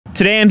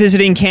Today I'm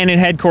visiting Canon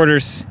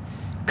headquarters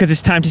because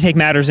it's time to take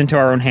matters into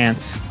our own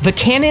hands. The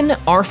Canon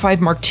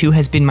R5 Mark II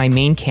has been my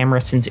main camera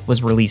since it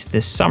was released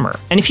this summer.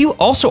 And if you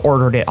also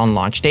ordered it on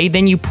launch day,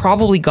 then you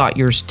probably got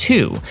yours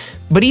too.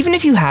 But even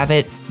if you have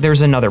it,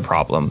 there's another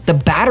problem. The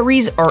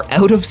batteries are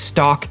out of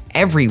stock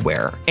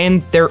everywhere,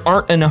 and there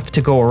aren't enough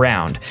to go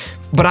around.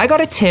 But I got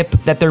a tip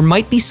that there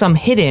might be some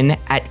hidden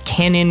at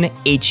Canon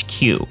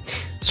HQ.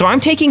 So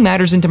I'm taking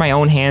matters into my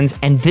own hands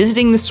and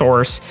visiting the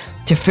source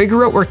to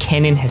figure out where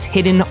Canon has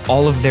hidden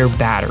all of their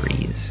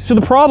batteries. So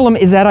the problem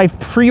is that I've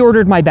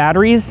pre-ordered my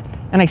batteries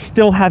and I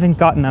still haven't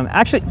gotten them.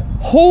 Actually,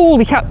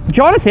 holy cow,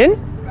 Jonathan,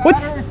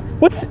 what's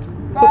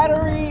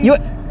batteries?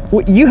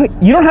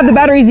 You don't have the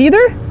batteries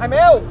either? I'm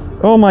out.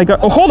 Oh my God!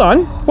 Oh, hold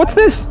on. What's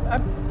this?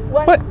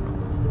 What?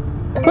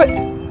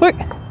 Look.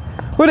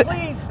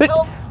 Please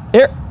help.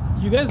 Here.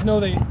 You guys know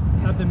they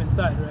have them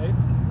inside, right?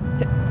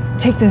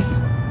 Take this.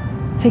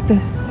 Take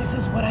this. This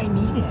is what I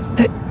needed.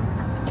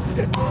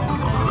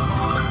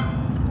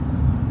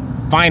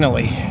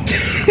 Finally.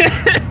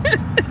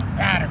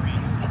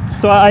 Battery.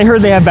 So I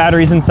heard they have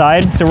batteries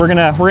inside, so we're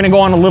gonna go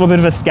on a little bit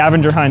of a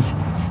scavenger hunt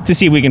to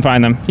see if we can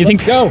find them. You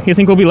think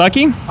we'll be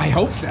lucky? I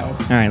hope so.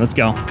 All right, let's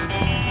go.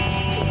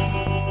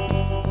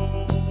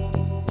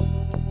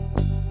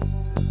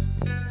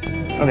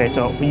 Okay,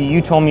 so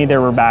you told me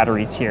there were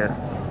batteries here.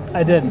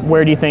 I did.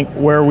 Where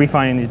are we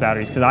finding these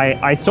batteries? Because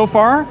I so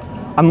far,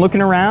 I'm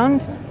looking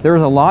around,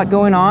 there's a lot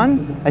going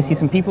on. I see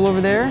some people over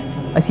there.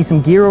 I see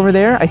some gear over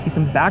there. I see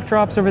some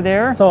backdrops over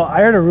there. So I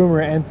heard a rumor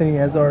Anthony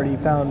has already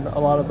found a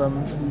lot of them,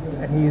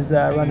 and he's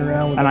running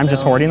around with them. And I'm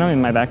just hoarding them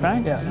in my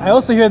backpack? Yeah. I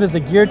also hear there's a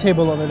gear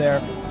table over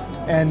there,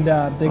 and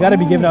they got to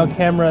be giving out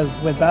cameras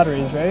with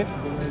batteries, right?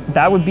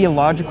 That would be a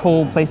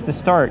logical place to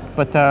start,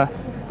 but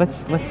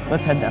let's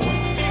head that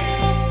way.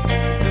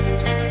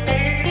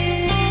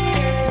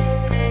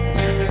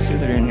 See what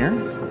they're doing here?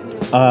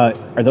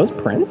 Are those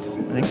prints?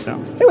 I think so.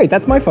 Hey, wait,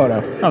 that's my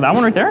photo. Oh, that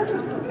one right there?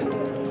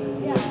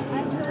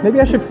 Maybe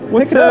I should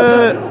pick it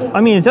up. I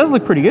mean, it does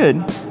look pretty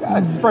good.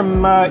 It's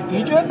from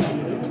Egypt.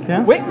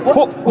 Yeah. Wait,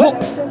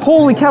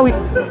 Holy cow!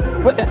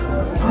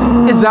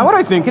 is that what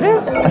I think it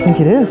is? I think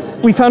it is.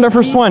 We found our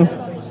first one.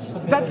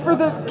 That's for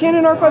the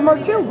Canon R5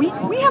 Mark II.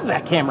 We have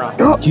that camera.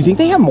 Do you think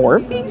they have more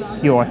of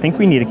these? Yo, I think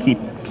we need to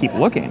keep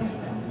looking.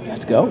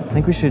 Let's go. I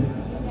think we should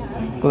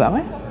go that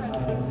way.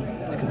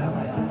 Let's go that way.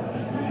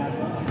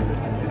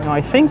 No,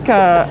 I think.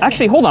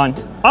 Actually, hold on,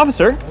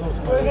 officer.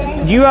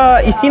 Do you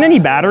seen any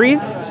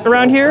batteries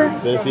around here?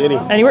 Didn't see any.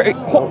 Anywhere?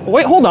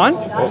 Wait, hold on.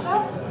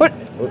 What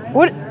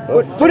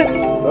is?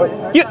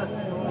 You?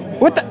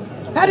 What the?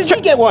 How did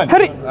you get one? I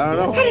don't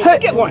know. How did you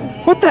get one?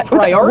 What the?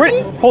 Priority?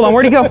 Hold on,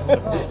 where'd he go?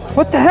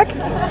 What the heck?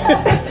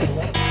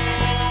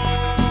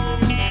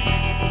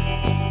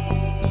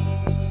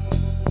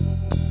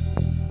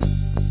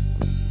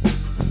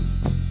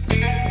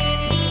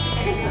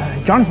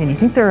 Jonathan, do you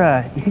think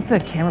the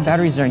camera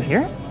batteries are in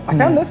here? I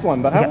found this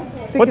one, but I don't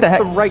think it's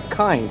the right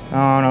kind.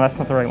 Oh no, that's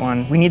not the right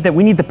one. We need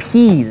the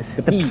P's.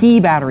 The P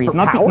batteries, For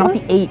not power?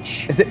 the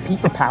H. Is it P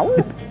for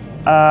power?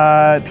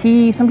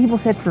 P. Some people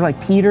said for like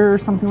Peter or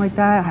something like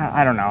that.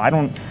 I don't know. I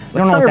don't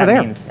know what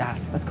that means. Yeah,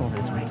 let's go over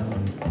this way.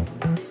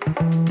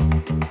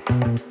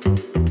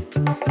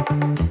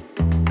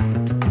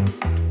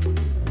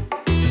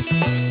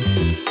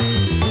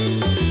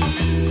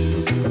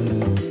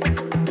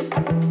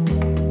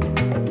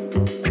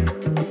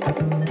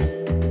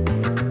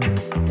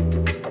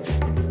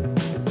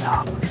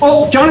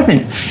 Oh, Jonathan!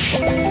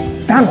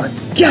 Found one.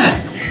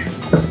 Yes!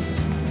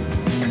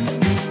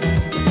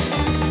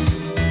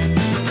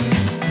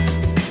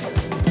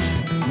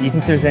 Do you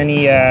think there's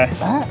any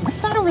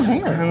What's that over there?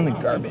 down in the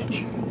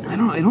garbage? I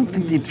don't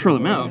think they'd throw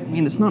them out. I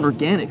mean, it's not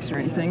organics or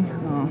anything.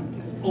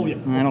 Oh yeah.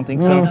 I don't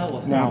think so.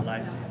 No.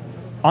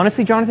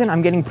 Honestly, Jonathan,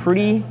 I'm getting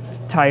pretty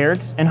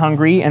tired and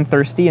hungry and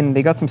thirsty, and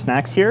they got some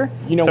snacks here.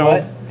 You know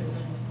what?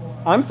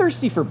 I'm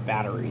thirsty for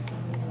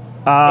batteries.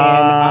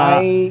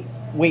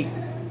 Wait.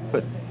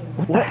 But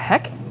what the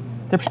heck?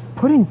 They're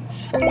putting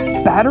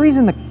batteries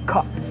in the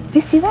car. Do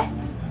you see that?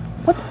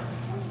 What?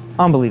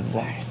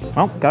 Unbelievable.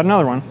 Well, got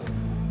another one.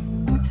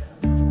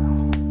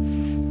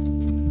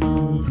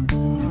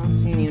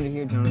 See any under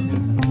here,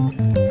 Jonathan?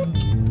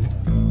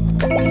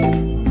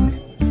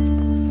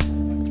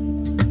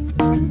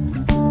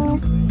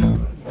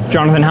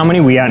 Jonathan, how many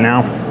are we at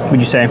now, would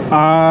you say?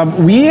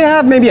 We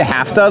have maybe a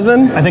half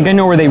dozen. I think I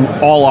know where they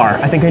all are.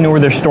 I think I know where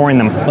they're storing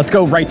them. Let's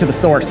go right to the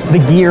source. The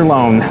gear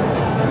loan.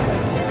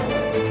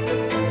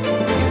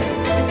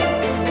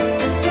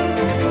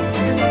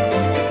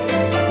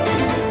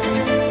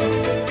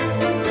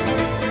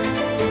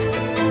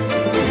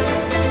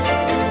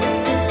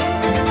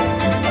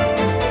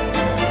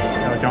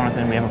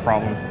 Jonathan, we have a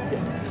problem.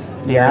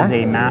 Yeah?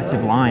 There's a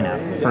massive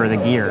lineup for the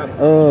gear.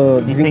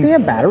 Do you think they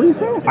have batteries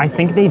though? I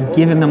think they've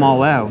given them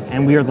all out,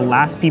 and we are the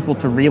last people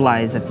to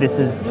realize that this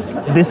is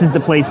the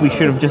place we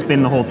should have just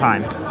been the whole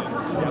time.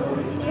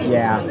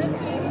 Yeah.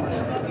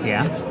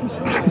 Yeah?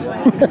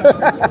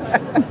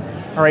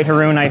 All right,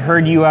 Haroon, I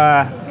heard you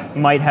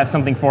might have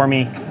something for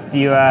me. Do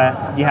you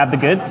have the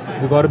goods?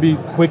 We gotta be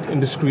quick and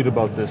discreet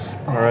about this,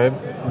 all right?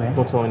 Okay.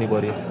 Don't tell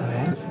anybody.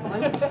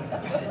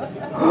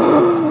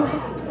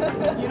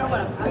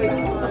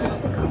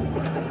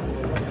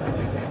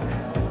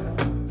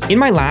 In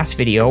my last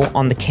video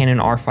on the Canon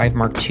R5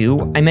 Mark II,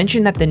 I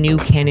mentioned that the new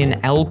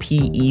Canon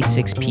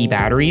LPE6P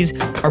batteries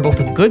are both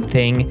a good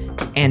thing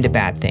and a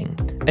bad thing.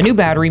 A new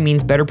battery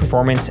means better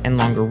performance and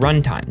longer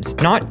run times,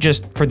 not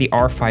just for the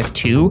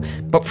R5 II,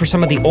 but for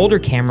some of the older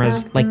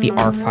cameras like the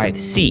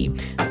R5C.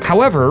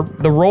 However,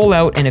 the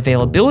rollout and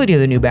availability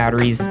of the new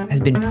batteries has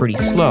been pretty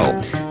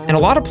slow, and a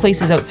lot of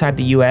places outside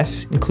the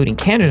US, including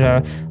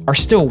Canada, are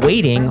still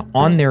waiting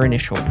on their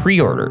initial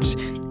pre-orders.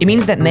 It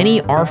means that many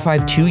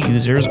R5 II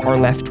users are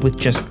left with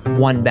just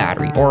one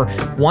battery, or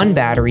one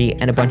battery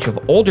and a bunch of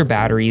older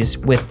batteries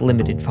with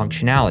limited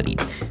functionality.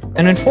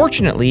 And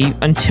unfortunately,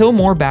 until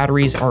more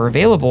batteries are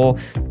available,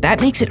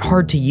 that makes it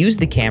hard to use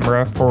the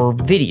camera for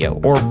video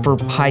or for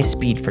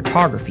high-speed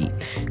photography.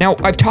 Now,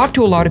 I've talked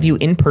to a lot of you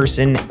in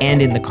person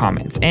and in the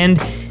comments, and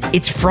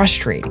it's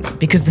frustrating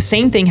because the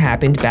same thing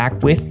happened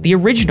back with the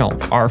original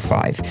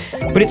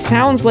R5. But it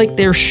sounds like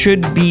there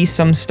should be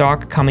some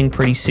stock coming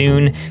pretty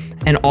soon,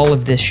 and all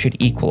of this should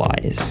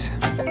equalize.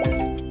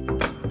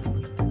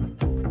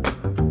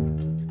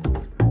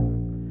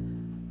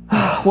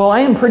 Well,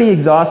 I am pretty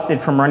exhausted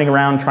from running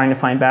around trying to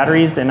find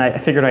batteries, and I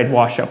figured I'd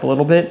wash up a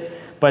little bit.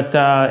 But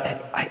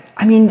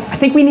I mean, I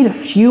think we need a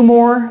few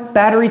more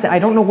batteries. I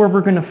don't know where we're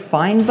gonna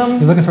find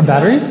them. You looking for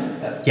batteries?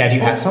 Yeah, do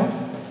you have some?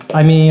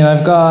 I mean,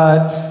 I've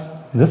got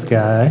this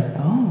guy.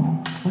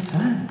 Oh, what's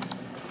that?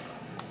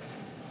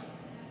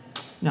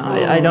 No,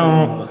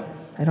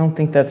 I don't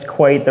think that's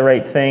quite the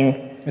right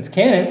thing. It's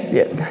Canon.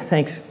 Yeah,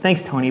 thanks,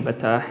 Tony,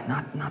 but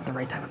not the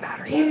right type of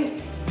battery.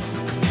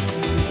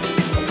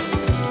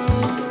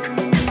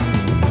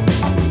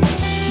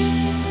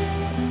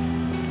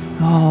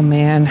 Oh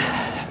man,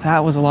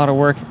 that was a lot of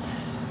work.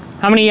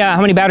 How many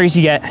batteries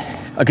you get?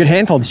 A good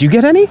handful. Did you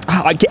get any?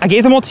 I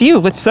gave them all to you.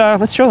 Let's show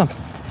them.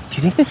 Do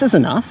you think this is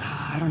enough?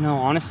 I don't know,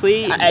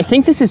 honestly. I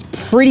think this is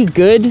pretty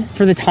good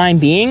for the time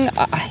being.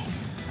 I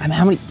mean,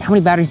 how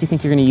many batteries do you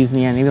think you're gonna use in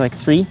the end? Maybe like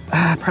 3?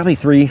 Probably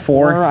 3,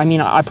 4. Or, I mean,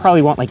 I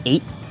probably want like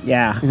 8.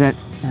 Yeah. Is that?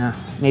 Yeah.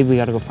 Maybe we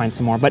gotta go find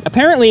some more. But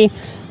apparently,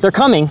 they're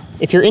coming.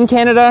 If you're in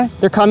Canada,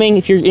 they're coming.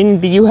 If you're in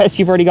the US,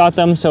 you've already got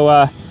them. So,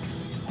 I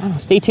don't know,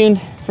 stay tuned.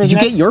 Did you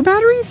get your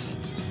batteries?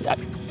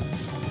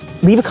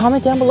 Leave a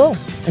comment down below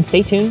and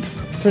stay tuned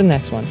for the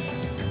next one.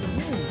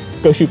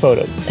 Go shoot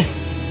photos.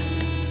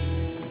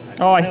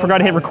 Oh, I forgot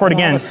to hit record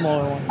again. A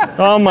smaller one.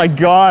 Oh my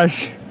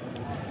gosh.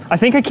 I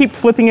think I keep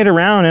flipping it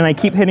around and I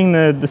keep hitting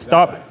the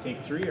stop. Take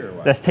 3 or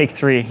what? That's take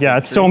 3. Yeah,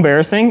 it's so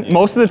embarrassing.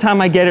 Most of the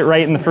time I get it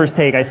right in the first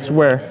take, I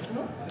swear.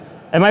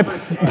 Am I?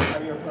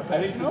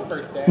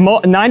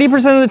 90%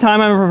 of the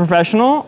time I'm a professional.